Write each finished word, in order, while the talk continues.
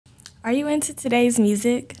Are you into today's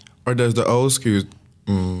music? Or does the old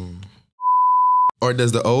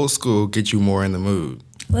school get you more in the mood?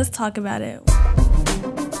 Let's talk about it.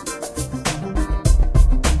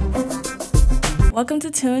 Welcome to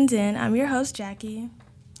Tuned In. I'm your host, Jackie.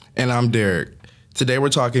 And I'm Derek. Today we're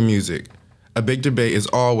talking music. A big debate is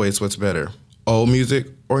always what's better, old music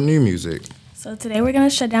or new music. So today we're going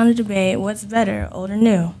to shut down the debate, what's better, old or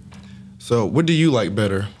new? So what do you like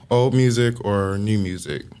better, old music or new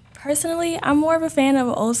music? Personally, I'm more of a fan of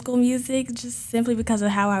old school music just simply because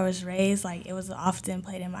of how I was raised. Like, it was often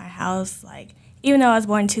played in my house. Like, even though I was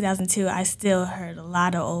born in 2002, I still heard a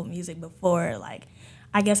lot of old music before. Like,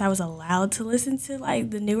 I guess I was allowed to listen to,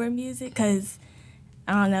 like, the newer music because,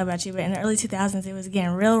 I don't know about you, but in the early 2000s, it was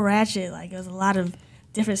getting real ratchet. Like, there was a lot of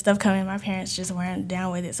different stuff coming. My parents just weren't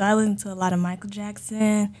down with it. So I listened to a lot of Michael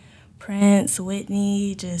Jackson, Prince,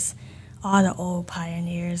 Whitney, just all the old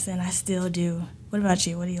pioneers, and I still do. What about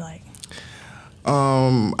you? What do you like?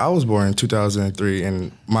 I was born in 2003.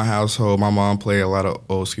 In my household, my mom played a lot of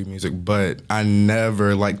old school music, but I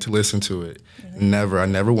never liked to listen to it. Really? Never. I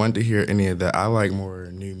never wanted to hear any of that. I like more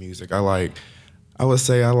new music. I would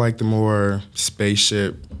say I like the more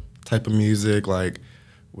spaceship type of music, like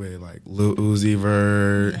with like Lil Uzi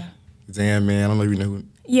Vert, Zan-Man. I don't know if you know who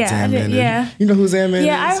Zan-Man is. Yeah. You know who Zan-Man is?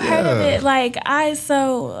 Yeah, I've heard of it. Like,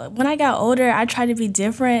 so when I got older, I tried to be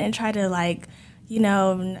different and try to, like, you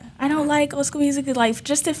know, I don't like old school music, like,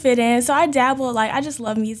 just to fit in. So I dabble, like, I just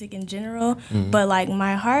love music in general. But, like,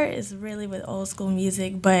 my heart is really with old school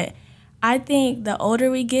music. But I think the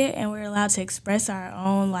older we get and we're allowed to express our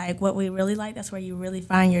own, like, what we really like, that's where you really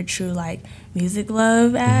find your true, like, music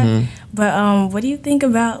love at. But what do you think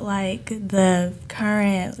about, like, the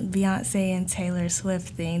current Beyonce and Taylor Swift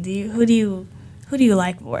thing? Who do you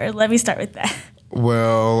like more? Let me start with that.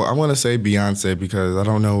 Well, I want to say Beyonce because I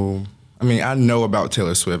don't know. I mean, I know about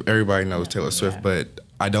Taylor Swift. Everybody knows Taylor Swift, but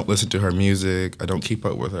I don't listen to her music. I don't keep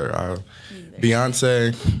up with her.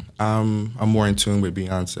 Beyonce, I'm more in tune with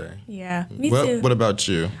Beyonce. Yeah, me too. What about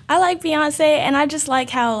you? I like Beyonce, and I just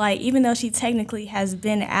like how, like, even though she technically has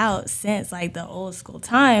been out since, like, the old school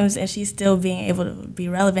times, and she's still being able to be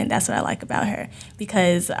relevant, that's what I like about her.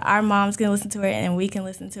 Because our moms can listen to her, and we can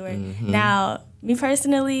listen to her. Now, me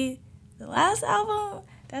personally, the last album,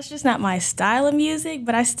 that's just not my style of music,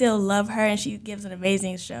 but I still love her, and she gives an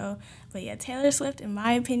amazing show. But yeah, Taylor Swift, in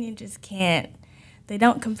my opinion, just can't. They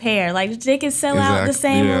don't compare. Like, they can sell out the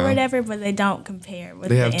same or whatever, but they don't compare.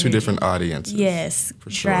 They have two different audiences. Yes, for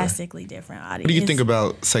sure. Drastically different audiences. What do you think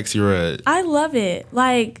about Sexy Red? I love it.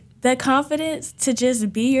 Like, the confidence to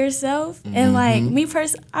just be yourself. And, like, me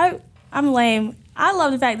personally, I'm lame. I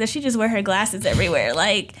love the fact that she just wear her glasses everywhere.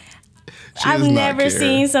 Like, I've never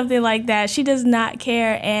seen something like that. She does not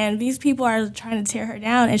care, and these people are trying to tear her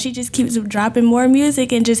down, and she just keeps dropping more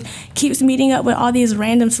music and just keeps meeting up with all these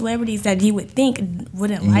random celebrities that you would think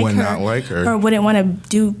wouldn't like her or wouldn't want to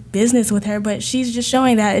do business with her, but she's just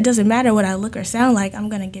showing that it doesn't matter what I look or sound like, I'm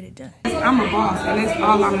going to get it done. I'm a boss, and that's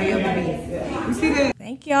all I'm going to ever be. You see that?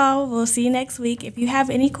 Thank y'all. We'll see you next week. If you have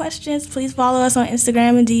any questions, please follow us on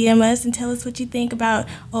Instagram and DM us and tell us what you think about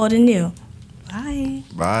old and new. Bye.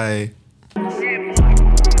 Bye. Yeah.